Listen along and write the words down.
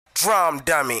Drum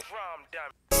dummy.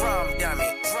 Drum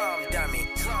dummy. Drum dummy.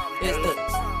 It's the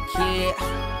kid,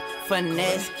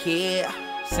 finesse kid,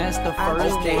 since the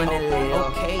first day.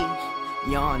 Okay,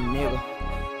 young nigga.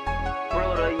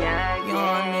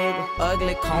 Young nigga,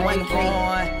 ugly coin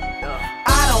born.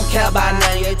 I don't care about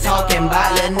none you talking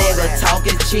about, little nigga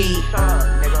talking cheap.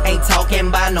 Ain't talking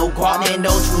about no guap, then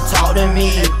don't you talk to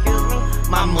me.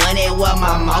 My money with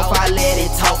my mouth, I let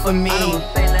it talk for me.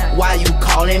 Why you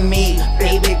calling me?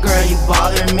 Baby girl, you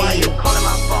bothering me.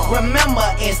 Remember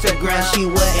Instagram, she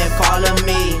wouldn't follow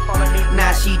me.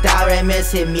 Now she direct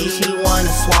messaging me, she wanna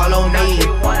swallow me.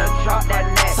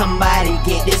 Somebody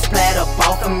get this flat up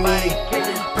off of me.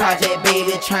 Project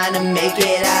baby trying to make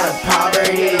it out of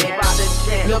poverty.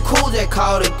 Lil' Cool just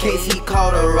called a case, he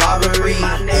called a robbery.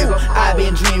 Ooh, I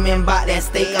been dreaming about that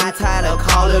steak, I'm tired of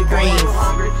collard greens.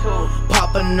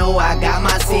 Papa know I got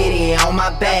my city on my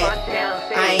back.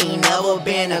 I ain't never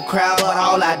been a crowd, but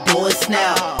all I do is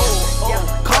snap.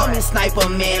 Call me Sniper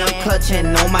Man, I'm clutching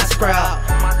on my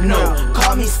scrap. No,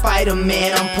 call me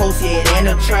Spider-Man, I'm posted in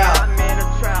a trap.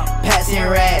 Passing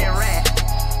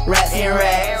rats, rats and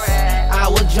rats. I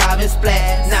was driving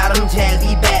splat, now them jazz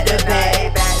be back to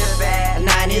back.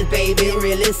 90s baby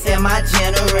really set my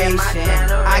generation.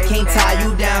 I can't tie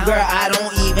you down, girl, I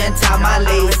don't even tie my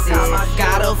laces.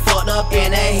 Got her fucked up in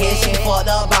the head, she fucked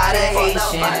up by the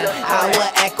Haitian. I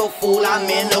would act a fool, I'm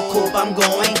in the coupe, I'm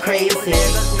going crazy.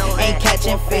 Ain't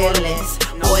catching feelings,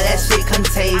 boy that shit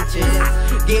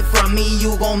contagious. Get from me,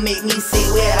 you gon' make me sick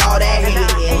with all that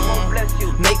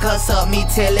hating. Make her suck me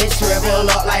till it shrivel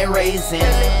up like raisins.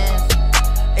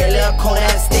 A little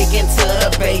Kodak sticking to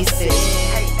the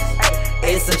basics.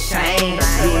 It's a shame,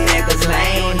 you niggas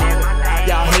lame.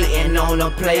 Y'all hating on the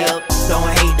player, don't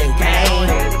hate the game.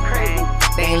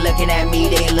 They ain't looking at me,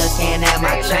 they looking at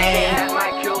my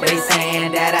chain. They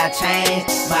saying that I changed,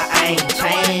 but I ain't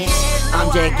changed. I'm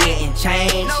just getting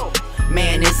changed.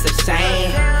 Man, it's a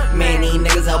shame. Man, these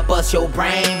niggas will bust your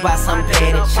brain by some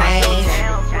petty change.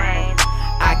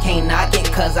 I can't knock it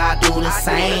cause I do the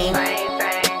same.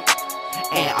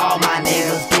 And all my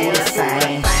niggas do the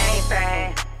same.